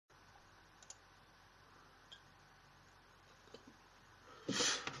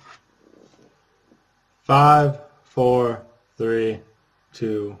5, 4, 3,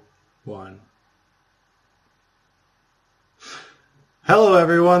 2, 1. Hello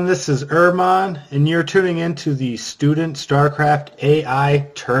everyone, this is Erman, and you're tuning into the Student StarCraft AI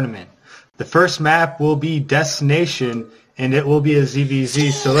Tournament. The first map will be Destination, and it will be a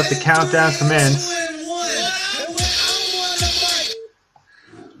ZVZ, so let the countdown commence.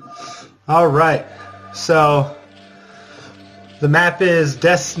 Alright, so the map is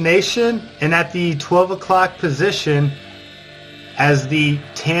Destination, and at the 12 o'clock position, as the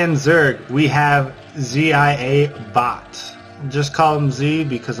Tan Zerg, we have ZiaBot. Just call him Z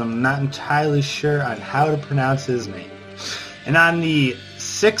because I'm not entirely sure on how to pronounce his name. And on the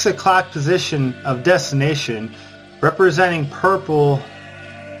 6 o'clock position of Destination, representing purple,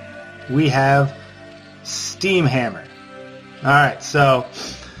 we have Steamhammer. Alright, so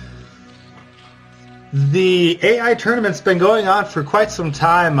the AI tournament's been going on for quite some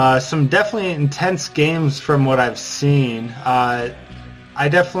time. Some definitely intense games from what I've seen. I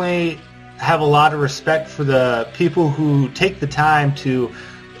definitely have a lot of respect for the people who take the time to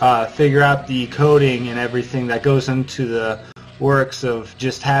figure out the coding and everything that goes into the works of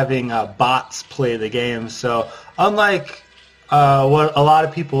just having bots play the game. So unlike what a lot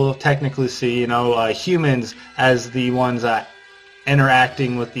of people technically see, humans as the ones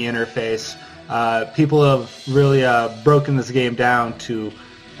interacting with the interface, people have really broken this game down to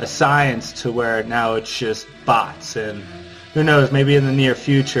a science to where now it's just bots. And who knows, maybe in the near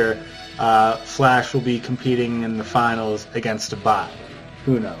future, Flash will be competing in the finals against a bot.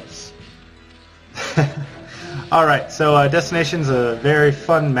 Who knows? Alright, so Destination's a very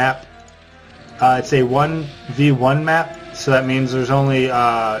fun map. It's a 1v1 map, so that means there's only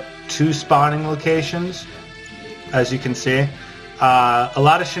 2 spawning locations, as you can see. A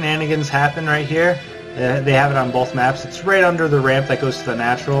lot of shenanigans happen right here. They have it on both maps. It's right under the ramp that goes to the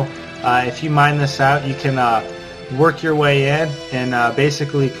natural. If you mine this out, you can work your way in and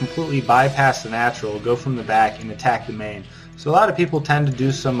basically completely bypass the natural, go from the back and attack the main. So a lot of people tend to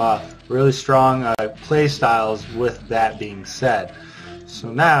do some really strong play styles with that being said.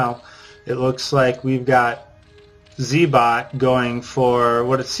 So now it looks like we've got ZiaBot going for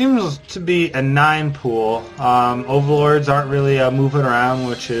what it seems to be a 9 pool. Overlords aren't really moving around,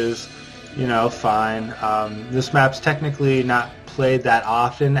 which is, fine. This map's technically not played that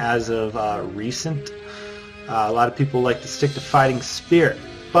often as of recent. A lot of people like to stick to Fighting Spirit,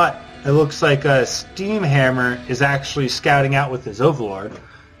 but it looks like Steamhammer is actually scouting out with his Overlord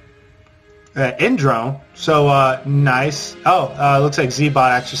in drone, so nice. Oh, looks like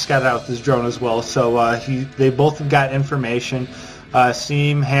ZiaBot actually scouted out with his drone as well, so they both have got information.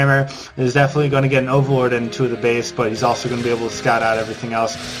 Steamhammer is definitely going to get an Overlord into the base, but he's also going to be able to scout out everything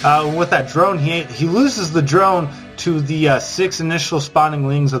else. With that drone, he loses the drone to the 6 initial spawning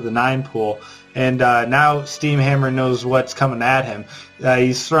lings of the 9 pool. And now Steamhammer knows what's coming at him.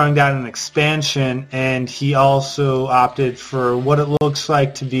 He's throwing down an expansion, and he also opted for what it looks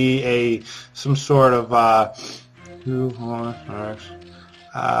like to be some sort of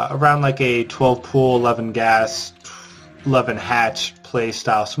around like a 12 pool, 11 gas, 11 hatch play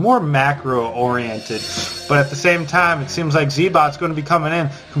style. So more macro oriented, but at the same time it seems like ZiaBot's going to be coming in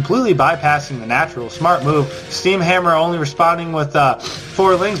completely bypassing the natural. Smart move. Steamhammer only responding with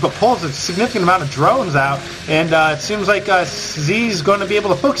 4 lings, but pulls a significant amount of drones out, and it seems like Z's going to be able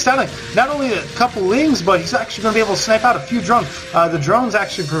to focus down not only a couple lings, but he's actually going to be able to snipe out a few drones. The drones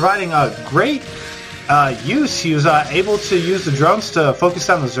actually providing a great use. He was able to use the drones to focus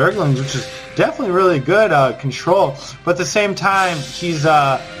down the Zerglings, which is definitely really good control. But at the same time, he's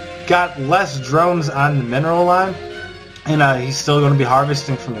got less drones on the mineral line, and he's still going to be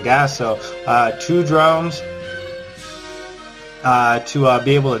harvesting from the gas. So 2 drones to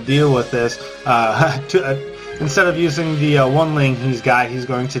be able to deal with this. Instead of using the 1 ling he's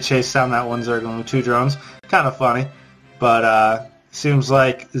going to chase down that 1 Zergling with 2 drones. Kind of funny, but seems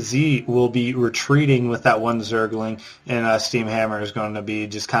like Z will be retreating with that 1 Zergling, and Steamhammer is going to be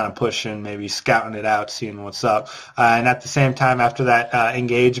just kind of pushing, maybe scouting it out, seeing what's up. And at the same time, after that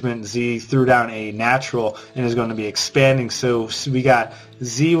engagement, Z threw down a natural and is going to be expanding. So we got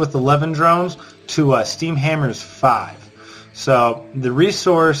Z with 11 drones to Steamhammer's 5. So the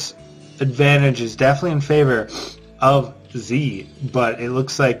resource advantage is definitely in favor of Z, but it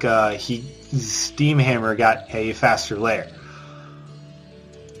looks like Steamhammer got a faster layer.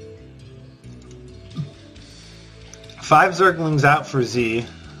 5 Zerglings out for Z,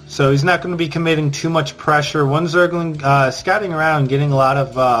 so he's not going to be committing too much pressure. 1 Zergling scouting around, getting a lot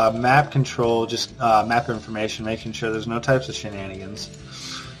of map control, just map information, making sure there's no types of shenanigans.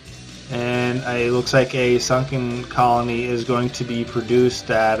 And it looks like a sunken colony is going to be produced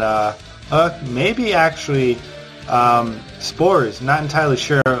at maybe actually spores. Not entirely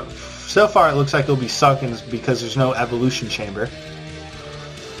sure. So far it looks like it'll be sunken because there's no evolution chamber.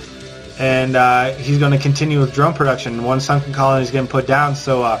 And he's going to continue with drone production. One sunken colony is getting put down,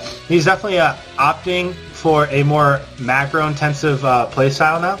 so he's definitely opting for a more macro-intensive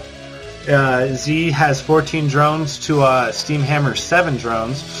playstyle now. Z has 14 drones to Steamhammer 7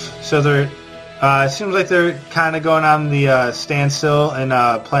 drones, so they're it seems like they're kind of going on the standstill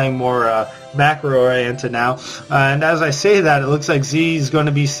and playing more macro-oriented now. And as I say that, it looks like Z is going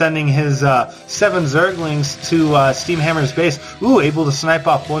to be sending his 7 Zerglings to Steamhammer's base. Ooh, able to snipe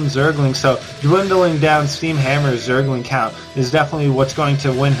off 1 Zergling, so dwindling down Steamhammer's Zergling count is definitely what's going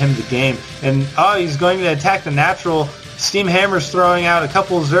to win him the game. And, he's going to attack the natural. Steamhammer's throwing out a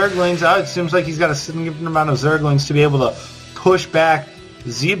couple of Zerglings. It seems like he's got a significant amount of Zerglings to be able to push back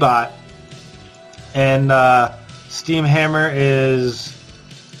ZiaBot. And Steamhammer is...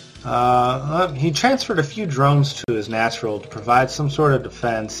 he transferred a few drones to his natural to provide some sort of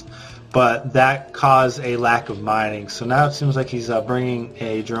defense, but that caused a lack of mining. So now it seems like he's bringing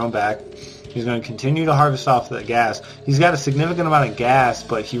a drone back. He's going to continue to harvest off the gas. He's got a significant amount of gas,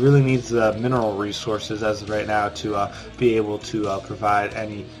 but he really needs the mineral resources as of right now to be able to provide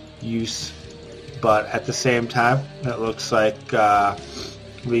any use. But at the same time, it looks like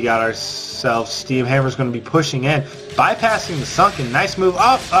we got ourselves Steamhammer's going to be pushing in, bypassing the sunken. Nice move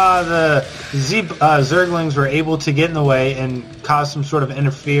up. The Zerglings were able to get in the way and cause some sort of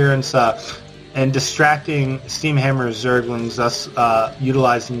interference and distracting Steamhammer's Zerglings, thus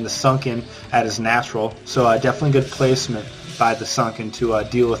utilizing the sunken at his natural. So definitely good placement by the sunken to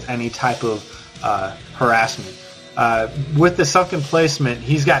deal with any type of harassment. With the sunken placement,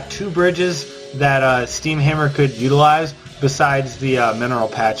 he's got 2 bridges that Steamhammer could utilize besides the mineral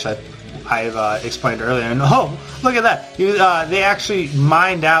patch that I've explained earlier. And look at that! They actually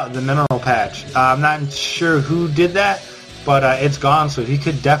mined out the mineral patch. I'm not sure who did that, but it's gone, so he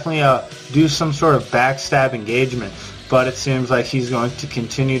could definitely do some sort of backstab engagement. But it seems like he's going to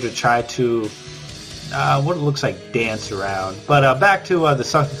continue to try to what it looks like dance around. But back to the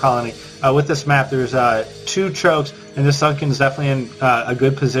sunken colony. With this map, there's 2 chokes, and the sunken is definitely in a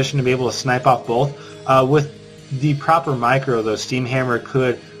good position to be able to snipe off both. With the proper micro, though, Steamhammer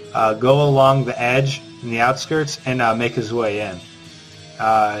could go along the edge in the outskirts and make his way in.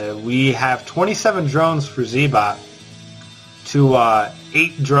 We have 27 drones for ZiaBot to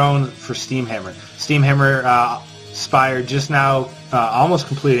 8 drones for Steamhammer. Steamhammer Spire just now almost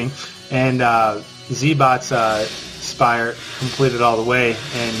completing, and ZiaBot's Spire completed all the way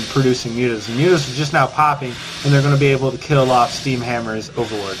and producing mutas. The mutas are just now popping, and they're going to be able to kill off Steamhammer's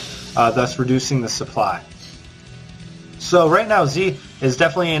Overlord, thus reducing the supply. So right now Z is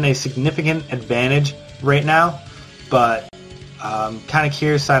definitely in a significant advantage right now, but I'm kind of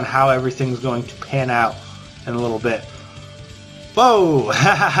curious on how everything's going to pan out in a little bit. Whoa!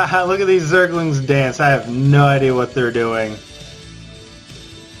 Look at these Zerglings dance. I have no idea what they're doing,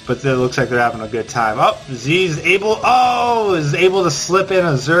 but it looks like they're having a good time. Z is able to slip in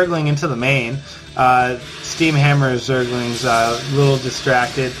a Zergling into the main. Steamhammer's Zerglings a little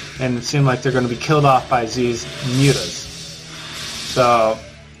distracted, and it seemed like they're going to be killed off by Z's mutas. So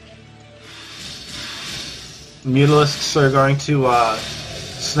Mutalisks are going to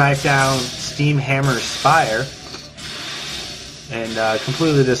snipe down Steamhammer's Spire and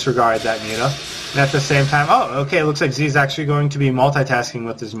completely disregard that muta. And at the same time, okay, it looks like Z's actually going to be multitasking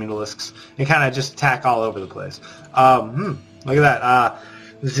with his Mutalisks and kind of just attack all over the place. Look at that.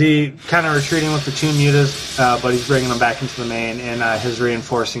 Z kind of retreating with the 2 mutas, but he's bringing them back into the main, and his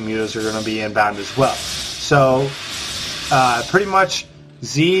reinforcing mutas are going to be inbound as well. So pretty much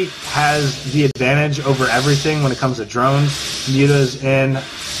Z has the advantage over everything when it comes to drones, mutas, and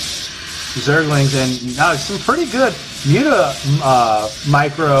Zerglings, and some pretty good muta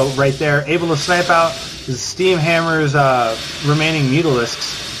micro right there, able to snipe out Steamhammer's remaining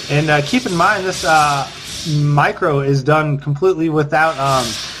Mutalisks. And keep in mind, this micro is done completely without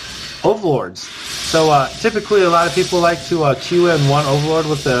Overlords. So typically a lot of people like to queue in 1 Overlord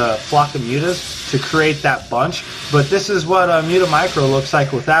with a flock of mutas to create that bunch, but this is what a muta micro looks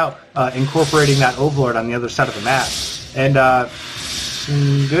like without incorporating that Overlord on the other side of the map. And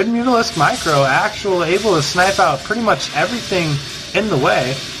good Mutalisk micro, actually able to snipe out pretty much everything in the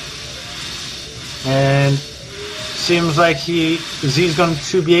way. And seems like Z's going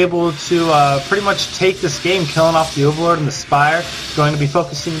to be able to pretty much take this game, killing off the Overlord and the Spire. Going to be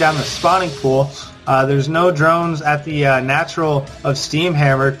focusing down the spawning pool. There's no drones at the natural of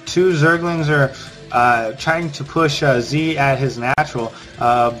Steamhammer. 2 Zerglings are trying to push Z at his natural,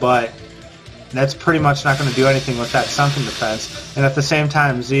 but that's pretty much not going to do anything with that sunken defense. And at the same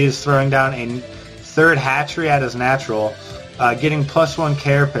time, Z is throwing down a third hatchery at his natural, getting +1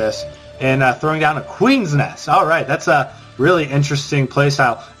 carapace, and throwing down a queen's nest. All right, that's a really interesting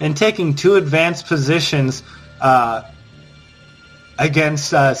playstyle. And taking 2 advanced positions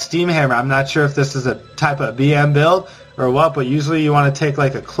against Steamhammer. I'm not sure if this is a type of BM build or what, but usually you want to take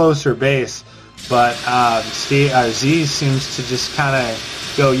like a closer base. But Z seems to just kind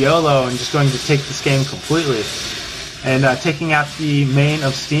of go YOLO and just going to take this game completely. And taking out the main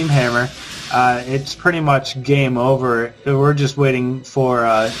of Steamhammer, it's pretty much game over. We're just waiting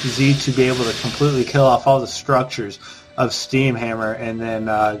for Z to be able to completely kill off all the structures of Steamhammer and then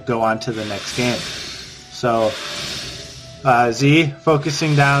go on to the next game. So Z,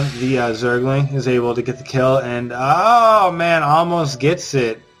 focusing down the Zergling, is able to get the kill, and oh man, almost gets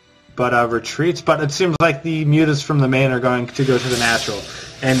it, but retreats. But it seems like the mutas from the main are going to go to the natural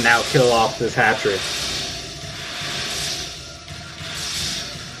and now kill off this hatchery.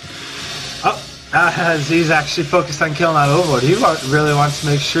 Z's actually focused on killing that Overlord. He really wants to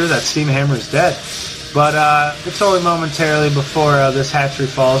make sure that Steamhammer is dead. But it's only momentarily before this hatchery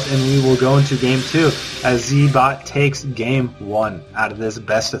falls, and we will go into Game 2 as ZiaBot takes Game 1 out of this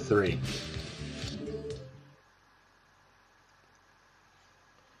best of 3.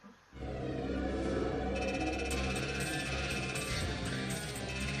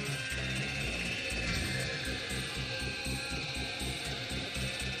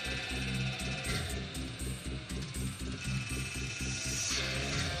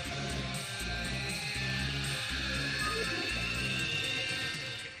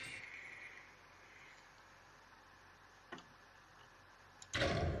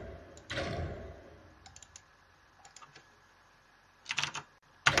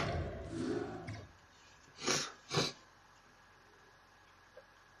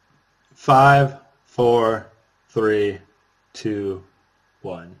 Five, 4, 3, 2,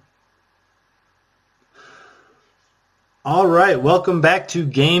 1. All right, welcome back to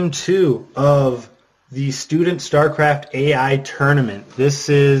Game 2 of the Student StarCraft AI Tournament. This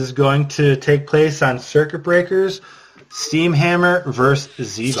is going to take place on Circuit Breakers, Steamhammer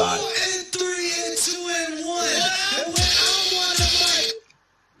versus ZiaBot. 4 and 3 and 2 and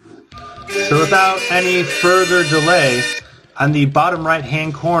 1. So without any further delay, on the bottom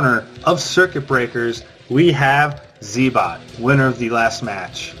right-hand corner of Circuit Breakers, we have ZiaBot, winner of the last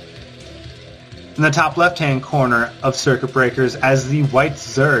match. In the top left-hand corner of Circuit Breakers, as the white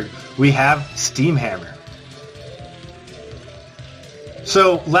Zerg, we have Steamhammer.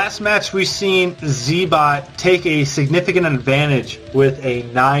 So last match we've seen ZiaBot take a significant advantage with a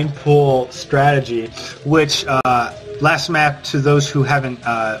 9-pool strategy, which last map, to those who haven't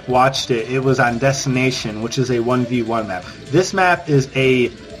watched it, it was on Destination, which is a 1v1 map. This map is a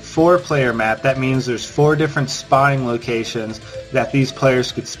 4-player map. That means there's 4 different spawning locations that these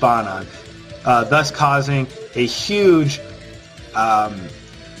players could spawn on, thus causing a huge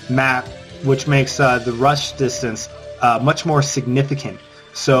map, which makes the rush distance much more significant.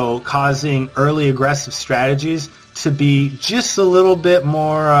 So causing early aggressive strategies to be just a little bit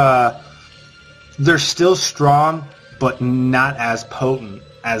more, they're still strong, but not as potent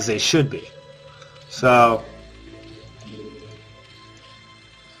as they should be. So,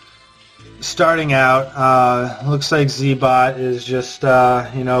 starting out, looks like ZiaBot is just,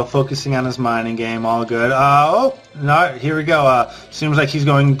 focusing on his mining game, all good. Oh, no, here we go. Seems like he's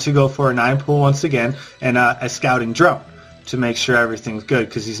going to go for a 9-pool once again, and a scouting drone to make sure everything's good,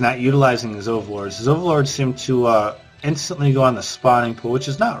 because he's not utilizing his Overlords. His Overlords seem to instantly go on the spawning pool, which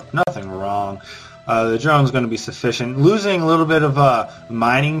is nothing wrong. The drone's going to be sufficient. Losing a little bit of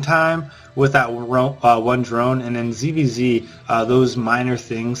mining time with that one drone, and then ZVZ, those minor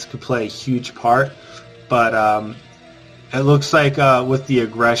things could play a huge part. But it looks like with the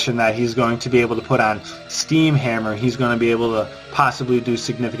aggression that he's going to be able to put on Steamhammer, he's going to be able to possibly do a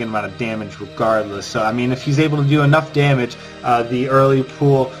significant amount of damage regardless. So, I mean, if he's able to do enough damage, the early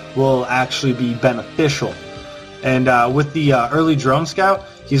pool will actually be beneficial. And with the early drone scout,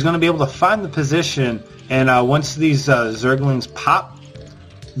 he's going to be able to find the position, and once these Zerglings pop,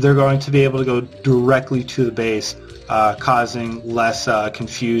 they're going to be able to go directly to the base, causing less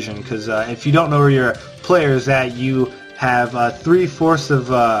confusion. Because if you don't know where your player is at, you have 3/4 of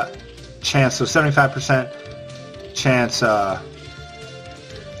chance, so 75% chance. Yeah,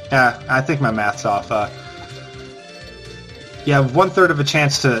 I think my math's off. You have 1/3 of a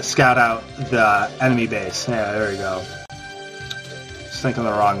chance to scout out the enemy base. Yeah, there we go. Just thinking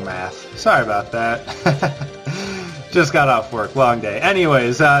the wrong math. Sorry about that. Just got off work, long day.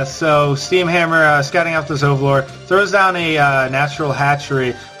 Anyways, so Steamhammer scouting out this Overlord, throws down a natural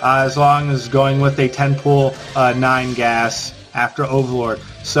hatchery as long as going with a 10 pool 9 gas after Overlord.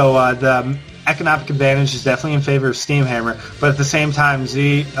 So the economic advantage is definitely in favor of Steamhammer, but at the same time,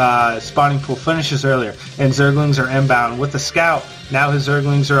 Z spawning pool finishes earlier, and Zerglings are inbound. With the scout, now his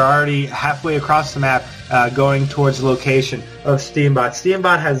Zerglings are already halfway across the map, going towards the location of Steambot.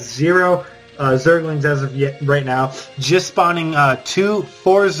 Steambot has 0 Zerglings as of yet right now, just spawning 4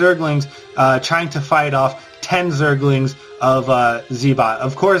 Zerglings, trying to fight off 10 Zerglings of ZiaBot.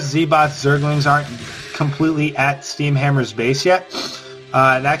 Of course, ZiaBot's Zerglings aren't completely at Steamhammer's base yet.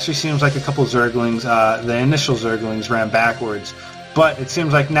 It actually seems like a couple Zerglings, the initial Zerglings ran backwards, but it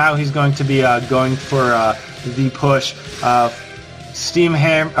seems like now he's going to be going for the push.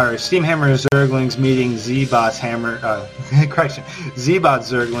 Steamhammer Zerglings meeting ZiaBot's ZiaBot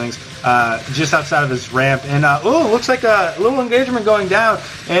Zerglings just outside of his ramp, and looks like a little engagement going down,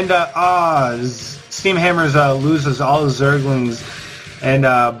 and Steamhammer loses all his Zerglings, and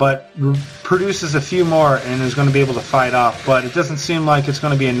but produces a few more and is going to be able to fight off, but it doesn't seem like it's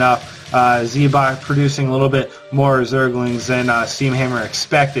going to be enough. ZiaBot producing a little bit more Zerglings than Steamhammer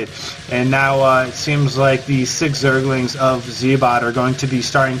expected, and now it seems like the 6 Zerglings of ZiaBot are going to be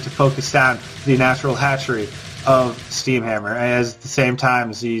starting to focus down the natural hatchery of Steamhammer, as at the same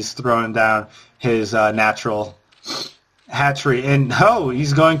time he's throwing down his natural hatchery, and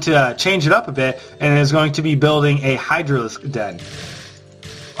he's going to change it up a bit and is going to be building a Hydralisk den.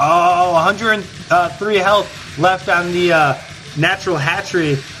 103 health left on the natural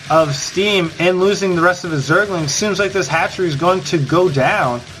hatchery of Steam, and losing the rest of his Zerglings. Seems like this hatchery is going to go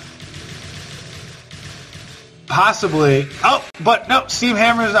down. Possibly. But no,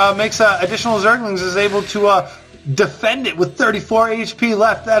 Steamhammer makes additional Zerglings, is able to defend it with 34 HP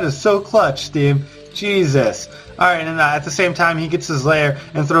left. That is so clutch, Steam. Jesus. Alright, and at the same time he gets his lair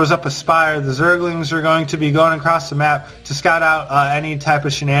and throws up a spire. The Zerglings are going to be going across the map to scout out any type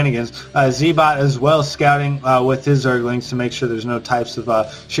of shenanigans. ZiaBot as well scouting with his Zerglings to make sure there's no types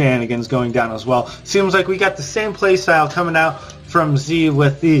of shenanigans going down as well. Seems like we got the same playstyle coming out from Z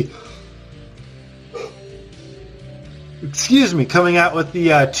with the... coming out with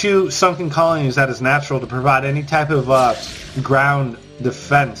the 2 sunken colonies at his natural to provide any type of ground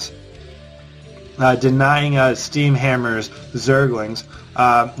defense. Denying Steamhammer's Zerglings.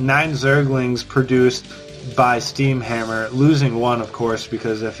 9 Zerglings produced by Steamhammer, losing 1, of course,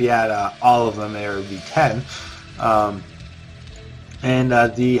 because if he had all of them, there would be 10. And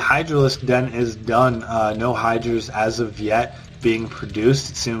the Hydralisk den is done. No Hydras as of yet being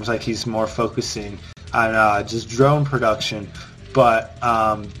produced. It seems like he's more focusing on just drone production. But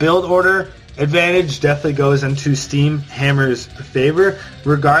build order advantage definitely goes into Steamhammer's favor,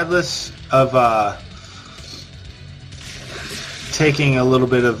 regardless of taking a little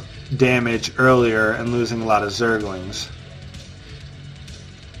bit of damage earlier and losing a lot of Zerglings.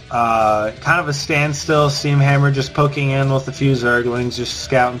 Kind of a standstill. Steamhammer just poking in with a few Zerglings, just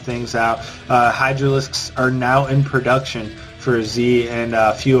scouting things out. Hydralisks are now in production for Z, and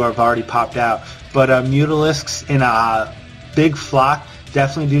a few have already popped out. But Mutalisks in a big flock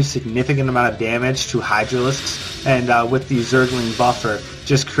definitely do significant amount of damage to Hydralisks, and with the Zergling buffer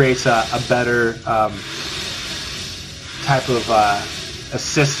just creates a better type of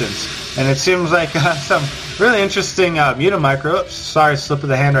assistance. And it seems like some really interesting Mutamicro. Oops, sorry, slip of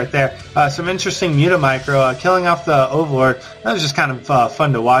the hand right there. Some interesting Mutamicro killing off the Overlord. That was just kind of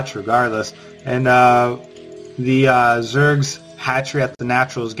fun to watch regardless. And the Zerg's hatchery at the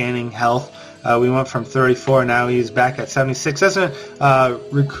natural is gaining health. We went from 34, now he's back at 76. Doesn't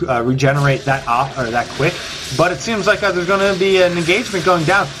regenerate that quick, but it seems like there's going to be an engagement going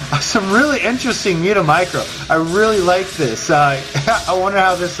down. Some really interesting Mutamicro. I really like this. I wonder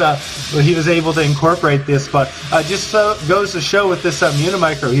how this he was able to incorporate this, but just goes to show with this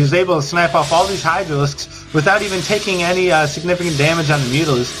Mutamicro, he was able to snipe off all these Hydralisks without even taking any significant damage on the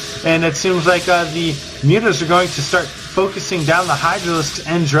Mutalisks, and it seems like the Mutas are going to start focusing down the Hydralisks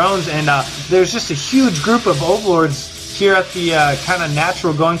and drones, and there's just a huge group of Overlords here at the kind of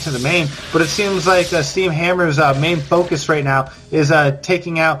natural going to the main, but it seems like Steamhammer's main focus right now is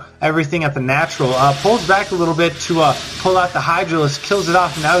taking out everything at the natural. Pulls back a little bit to pull out the Hydralisk, kills it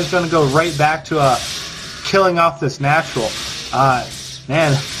off, and now he's going to go right back to killing off this natural.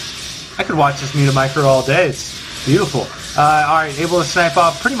 Man, I could watch this Mutamicro all day. It's beautiful. Alright, able to snipe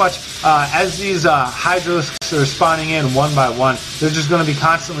off pretty much as these Hydralisks are spawning in one by one. They're just going to be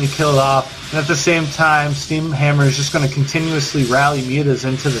constantly killed off, and at the same time Steamhammer is just going to continuously rally mutas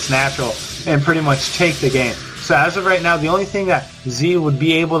into this natural and pretty much take the game. So So as of right now, the only thing that Z would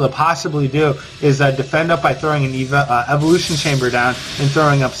be able to possibly do is defend up by throwing an evolution chamber down and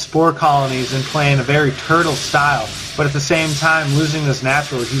throwing up spore colonies and playing a very turtle style. But at the same time, losing this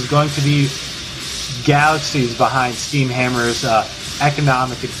natural, he's going to be galaxies behind Steamhammer's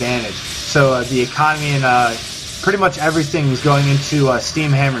economic advantage. So the economy and pretty much everything is going into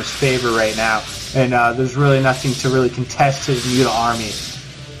Steamhammer's favor right now, and there's really nothing to really contest his Muta army.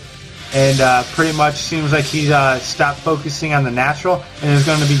 And pretty much seems like he's stopped focusing on the natural and is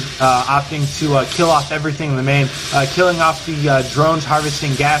going to be opting to kill off everything in the main, killing off the drones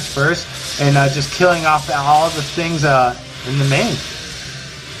harvesting gas first, and just killing off all the things in the main.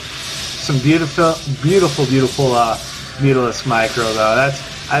 Some beautiful Mutalisk micro though.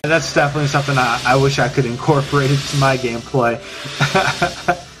 That's definitely something I wish I could incorporate into my gameplay.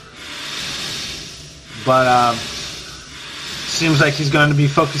 But seems like he's going to be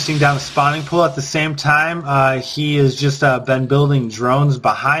focusing down the spawning pool. At the same time, he has just been building drones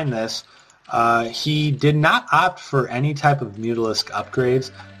behind this. He did not opt for any type of Mutalisk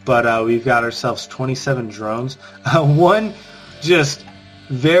upgrades, but we've got ourselves 27 drones. One just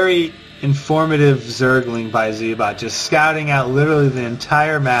very informative Zergling by ZiaBot, just scouting out literally the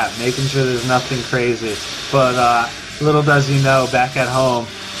entire map, making sure there's nothing crazy. But little does he know, back at home,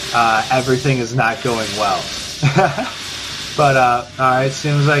 everything is not going well. But alright,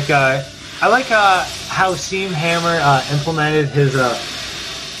 seems like I like how Steamhammer implemented his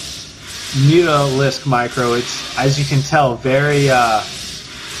Mutalisk micro. It's, as you can tell, very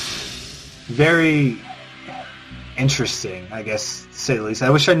interesting, I guess, to say the least. I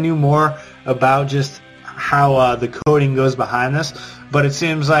wish I knew more about just how the coding goes behind this, but it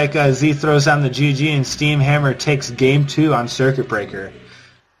seems like Z throws down the GG and Steamhammer takes Game 2 on Circuit Breaker.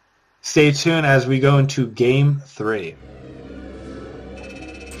 Stay tuned as we go into Game 3.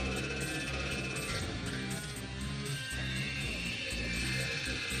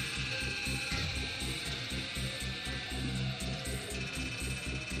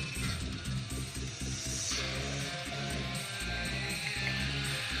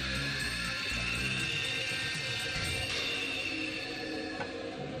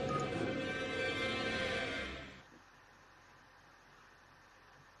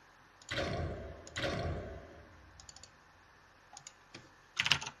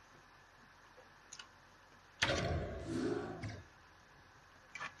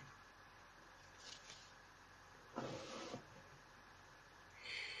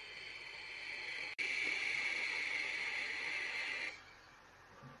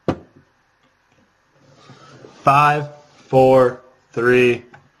 Five, 4, 3,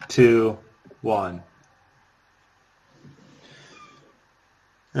 2, 1.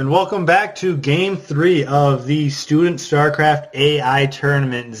 And welcome back to Game 3 of the Student StarCraft AI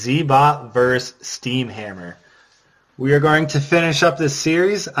Tournament, ZiaBot vs. Steamhammer. We are going to finish up this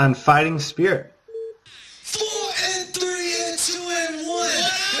series on Fighting Spirit. 4 and 3 and 2 and 1.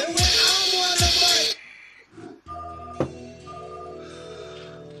 And when I'm on the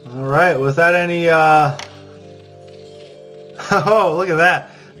mic. Alright, without any oh, look at that.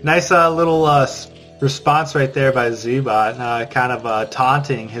 Nice little response right there by ZiaBot, kind of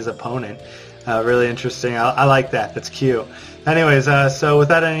taunting his opponent. Really interesting. I like that. That's cute. Anyways, so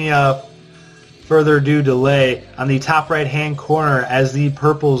without any further ado delay, on the top right-hand corner as the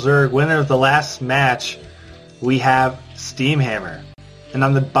purple Zerg, winner of the last match, we have Steamhammer. And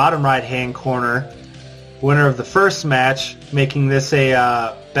on the bottom right-hand corner, winner of the first match, making this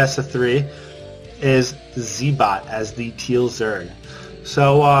a best of 3, is ZiaBot as the teal Zerg.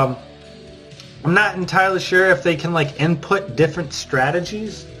 So I'm not entirely sure if they can like input different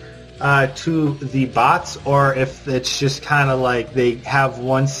strategies to the bots, or if it's just kind of like they have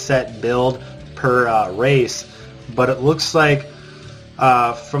one set build per race. But it looks like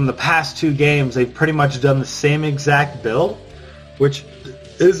from the past 2 games they've pretty much done the same exact build, which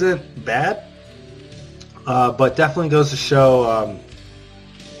isn't bad, but definitely goes to show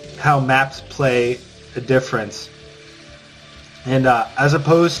how maps play a difference. And as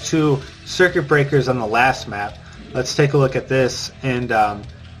opposed to circuit breakers on the last map, let's take a look at this. And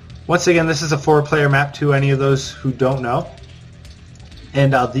once again, this is a 4-player map to any of those who don't know.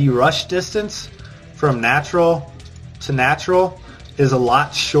 And the rush distance from natural to natural is a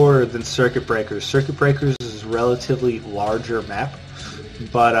lot shorter than circuit breakers. Circuit breakers is a relatively larger map,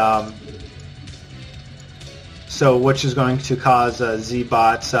 but so which is going to cause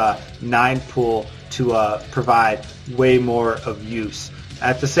ZiaBot's 9 pool to provide way more of use.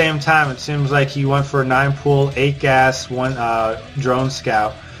 At the same time, it seems like he went for a 9 pool, 8 gas, 1 drone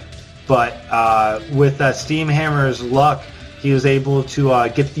scout, but with Steamhammer's luck, he was able to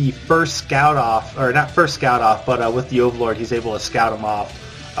get the first scout off, or not first scout off, but with the Overlord, he's able to scout him off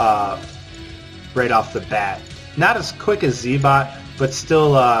right off the bat. Not as quick as ZiaBot, but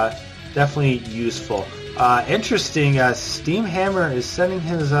still definitely useful. Interesting, Steamhammer is sending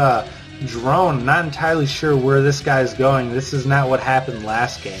his drone. Not entirely sure where this guy's going. This is not what happened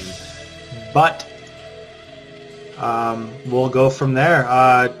last game. But we'll go from there.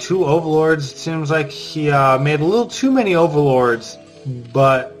 2 Overlords. It seems like he made a little too many Overlords,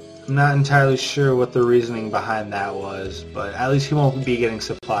 but I'm not entirely sure what the reasoning behind that was. But at least he won't be getting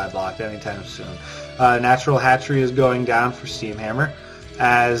supply blocked anytime soon. Natural Hatchery is going down for Steamhammer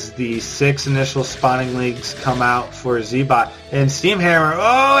as the 6 initial spawning leagues come out for ZiaBot. And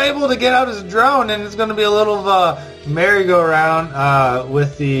Steamhammer, able to get out his drone, and it's going to be a little of a merry-go-round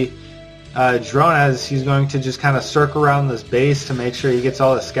with the drone, as he's going to just kind of circle around this base to make sure he gets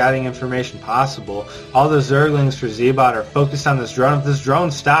all the scouting information possible. All the Zerglings for ZiaBot are focused on this drone. If this drone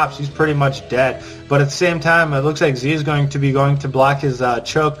stops, he's pretty much dead. But at the same time, it looks like Z is going to block his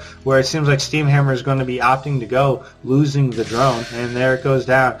choke, where it seems like Steamhammer is going to be opting to go, losing the drone. And there it goes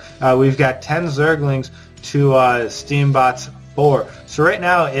down. We've got 10 Zerglings to Steambot's 4. So right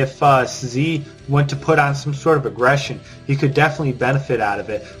now, if Z went to put on some sort of aggression, he could definitely benefit out of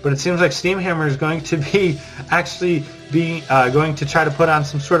it. But it seems like Steamhammer is going to be going to try to put on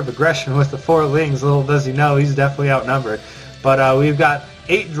some sort of aggression with the 4 Lings. Little does he know, he's definitely outnumbered. But we've got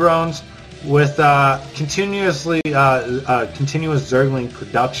 8 drones with continuous Zergling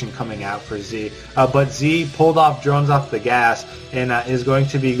production coming out for Z. But Z pulled off drones off the gas and is going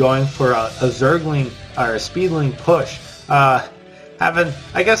to be going for a Zergling or a Speedling push. I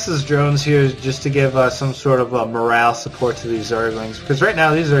guess his drones here is just to give some sort of morale support to these Zerglings, because right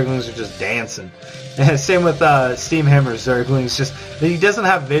now these Zerglings are just dancing. And same with Steamhammer's Zerglings. Just he doesn't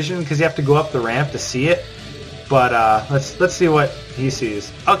have vision because you have to go up the ramp to see it. But let's see what he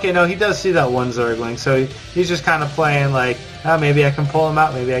sees. Okay, no, he does see that one Zergling, so he's just kind of playing like, maybe I can pull him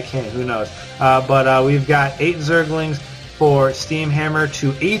out, maybe I can't, who knows. But we've got 8 Zerglings for Steamhammer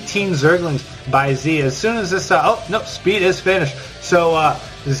to 18 Zerglings by Z. As soon as this, speed is finished. So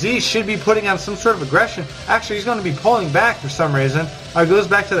Z should be putting on some sort of aggression. Actually, he's going to be pulling back for some reason. Goes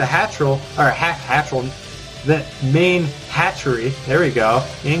back to the the main hatchery. There we go.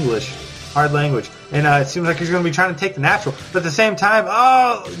 English. Hard language. And it seems like he's going to be trying to take the natural. But at the same time,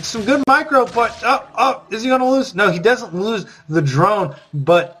 some good micro, but, is he going to lose? No, he doesn't lose the drone,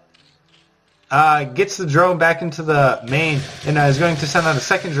 but gets the drone back into the main and is going to send out a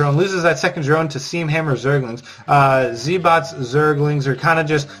second drone. Loses that second drone to Steamhammer Zerglings. ZiaBot's Zerglings are kind of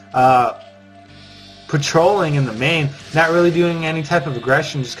just patrolling in the main, not really doing any type of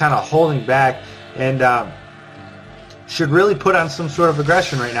aggression, just kind of holding back, and should really put on some sort of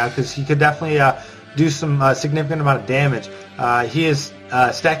aggression right now, because he could definitely do some significant amount of damage. He is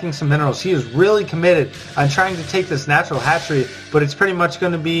stacking some minerals. He is really committed on trying to take this natural hatchery, but it's pretty much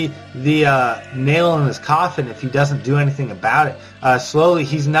going to be the nail in his coffin if he doesn't do anything about it. Slowly,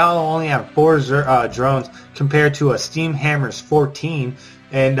 he's now only on 4 drones compared to a Steamhammer's 14,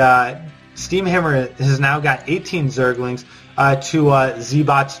 and Steamhammer has now got 18 Zerglings to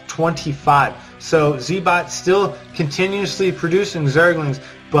ZiaBot's 25. So ZiaBot still continuously producing Zerglings,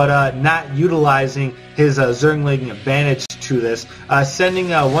 but not utilizing his Zergling advantage to this. Sending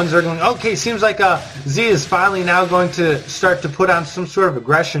one Zergling. Okay, seems like Z is finally now going to start to put on some sort of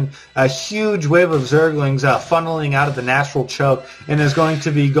aggression. A huge wave of Zerglings funneling out of the natural choke, and is going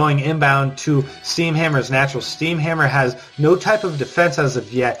to be going inbound to Steamhammer's natural. Steamhammer has no type of defense as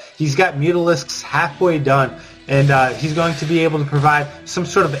of yet. He's got Mutalisks halfway done, and he's going to be able to provide some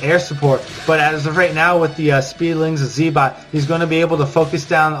sort of air support. But as of right now, with the Speedlings of ZiaBot, he's going to be able to focus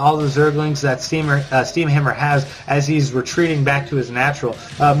down all the Zerglings that Steamhammer has as he's retreating back to his natural.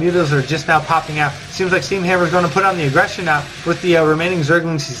 Mutas are just now popping out. Seems like Steamhammer is going to put on the aggression now with the remaining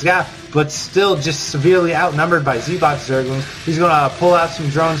Zerglings he's got, but still just severely outnumbered by ZiaBot's Zerglings. He's going to pull out some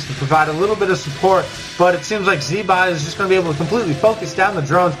drones to provide a little bit of support, but it seems like ZiaBot is just going to be able to completely focus down the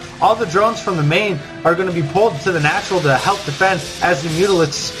drones. All the drones from the main are going to be pulled to the natural to help defend as the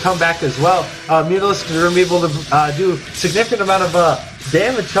Mutalisks come back as well. Mutalisks are going to be able to do significant amount of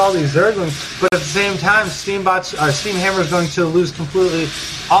damage to all these Zerglings, but at the same time, Steamhammer is going to lose completely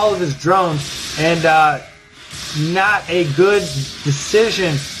all of his drones, and not a good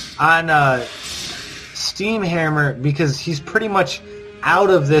decision on Steamhammer, because he's pretty much out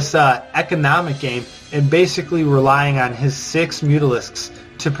of this economic game and basically relying on his 6 Mutalisks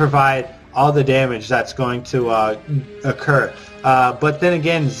to provide all the damage that's going to occur. But then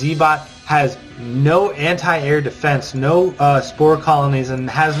again, ZiaBot has no anti-air defense, no spore colonies, and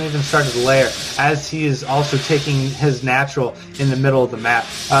hasn't even started to layer, as he is also taking his natural in the middle of the map.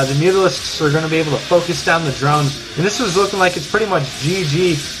 The Mutalisks are going to be able to focus down the drones, and this was looking like it's pretty much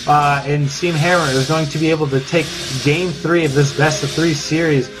GG, and Steamhammer is going to be able to take Game 3 of this Best of 3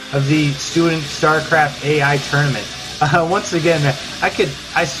 series of the Student StarCraft AI Tournament. Once again,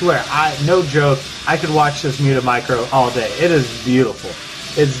 I swear, no joke, I could watch this Muta Micro all day. It is beautiful.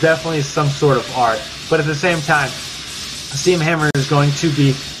 It's definitely some sort of art. But at the same time, Steamhammer is going to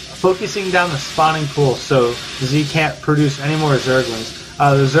be focusing down the spawning pool so Z can't produce any more Zerglings.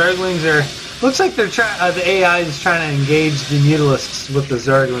 The Zerglings are... Looks like they're trying. The AI is trying to engage the Mutalisks with the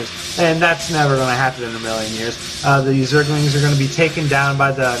Zerglings, and that's never going to happen in a million years. The Zerglings are going to be taken down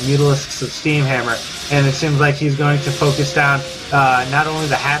by the Mutalisks of Steamhammer, and it seems like he's going to focus down not only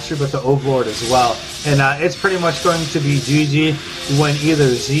the Hatchery but the Overlord as well. And it's pretty much going to be GG when either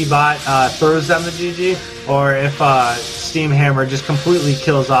ZiaBot throws down the GG, or if Steamhammer just completely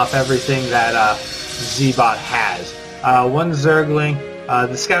kills off everything that ZiaBot has. One Zergling.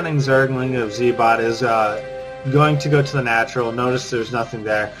 The scouting Zergling of ZiaBot is going to go to the natural. Notice there's nothing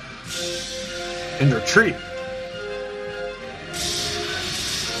there. And retreat.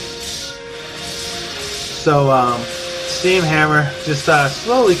 So Steamhammer just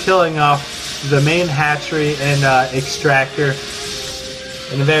slowly killing off the main hatchery and extractor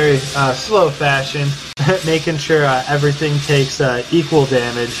in a very slow fashion, making sure everything takes equal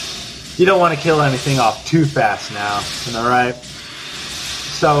damage. You don't want to kill anything off too fast now, alright?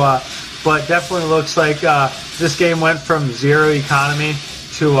 So, but definitely looks like this game went from 0 economy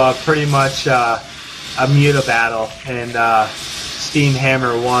to pretty much a Muta battle, and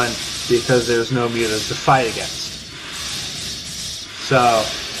Steamhammer won because there's no Mutas to fight against. So,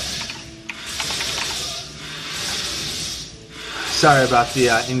 sorry about the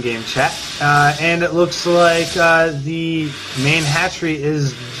in-game chat. And it looks like the main hatchery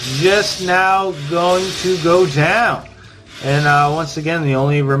is just now going to go down. And once again, the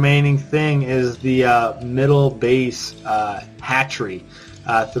only remaining thing is the middle base hatchery.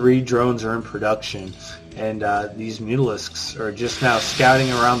 3 drones are in production, and these Mutalisks are just now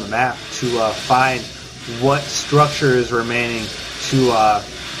scouting around the map to find what structure is remaining to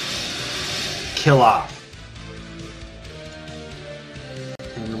kill off.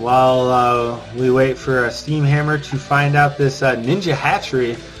 And while we wait for Steamhammer to find out this ninja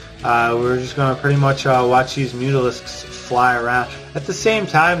hatchery, we're just going to pretty much watch these Mutalisks fly around. At the same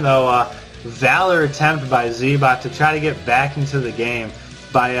time, though, valor attempt by ZiaBot to try to get back into the game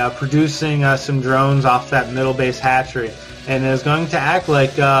by producing some drones off that middle base hatchery, and is going to act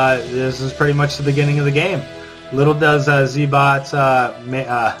like this is pretty much the beginning of the game. Little does ZiaBot's,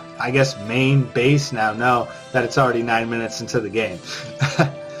 I guess, main base now know that it's already 9 minutes into the game.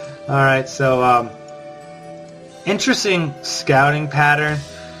 Alright, so interesting scouting pattern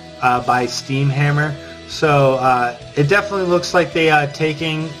by Steamhammer. So it definitely looks like they are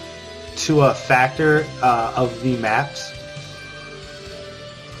taking to a factor of the maps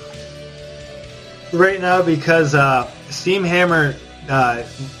right now, because Steamhammer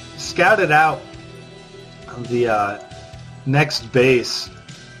scouted out the next base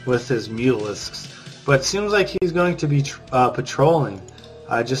with his Mutalisks, but it seems like he's going to be patrolling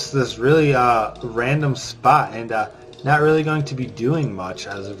just this really random spot, and not really going to be doing much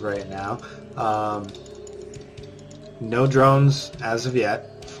as of right now. No drones as of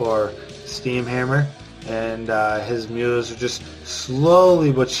yet for Steamhammer, and his Mutas are just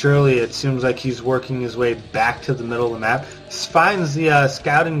slowly but surely, it seems like he's working his way back to the middle of the map. Finds the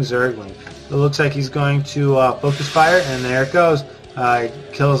scouting Zergling. It looks like he's going to focus fire, and there it goes.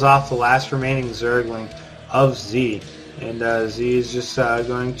 Kills off the last remaining Zergling of Z, and Z is just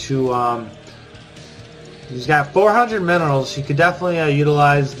going to... he's got 400 minerals. He could definitely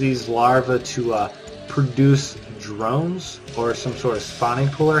utilize these larvae to produce drones or some sort of spawning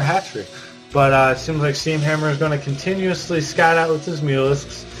pool or hatchery. But it seems like Steamhammer is going to continuously scout out with his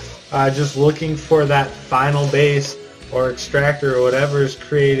Mutalisks, just looking for that final base or extractor or whatever is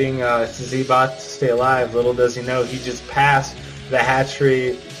creating ZiaBot to stay alive. Little does he know, he just passed the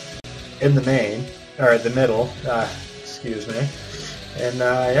hatchery in the main, or the middle, excuse me. And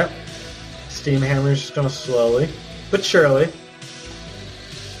yep, Steamhammer is just going to slowly but surely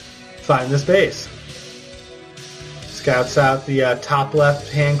find this base. Scouts out the top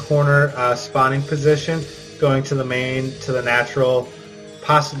left-hand corner spawning position, going to the main, to the natural,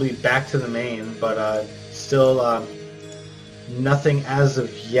 possibly back to the main, but still nothing as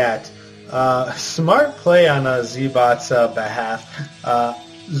of yet. Smart play on ZiaBot's behalf.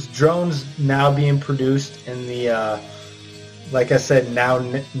 Drones now being produced in the like I said, now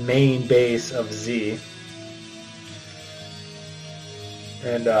main base of Z.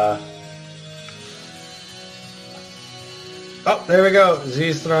 And oh, there we go.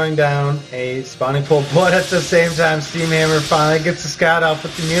 Z's throwing down a spawning pool, but at the same time, Steamhammer finally gets the scout off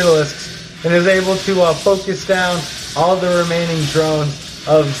with the Mutalisks and is able to focus down all the remaining drones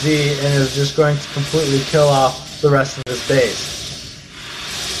of Z and is just going to completely kill off the rest of this base.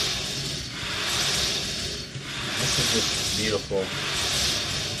 This is just beautiful.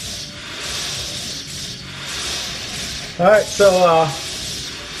 Alright, so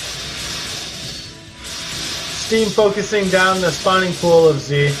Steam focusing down the spawning pool of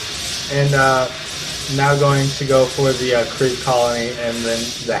Z, and now going to go for the creep colony and then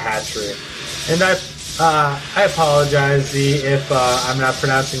the hatchery. And I apologize, Z, if I'm not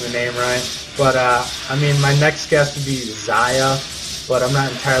pronouncing the name right, but I mean, my next guess would be Zia, but I'm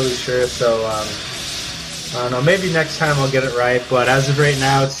not entirely sure, so I don't know, maybe next time I'll get it right, but as of right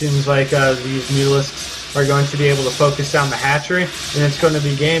now, it seems like these Mutalisks are going to be able to focus down the hatchery, and it's going to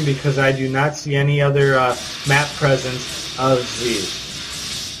be game because I do not see any other map presence of Z.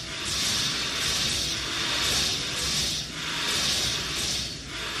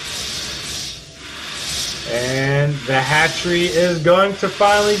 And the hatchery is going to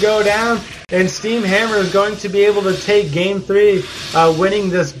finally go down, and Steamhammer is going to be able to take Game 3, winning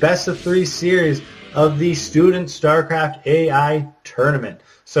this best of 3 series of the Student StarCraft AI Tournament.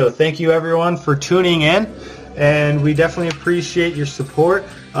 So thank you everyone for tuning in, and we definitely appreciate your support.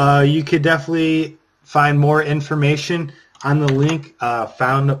 You could definitely find more information on the link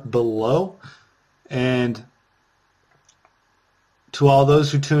found below. And to all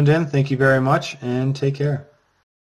those who tuned in, thank you very much, and take care.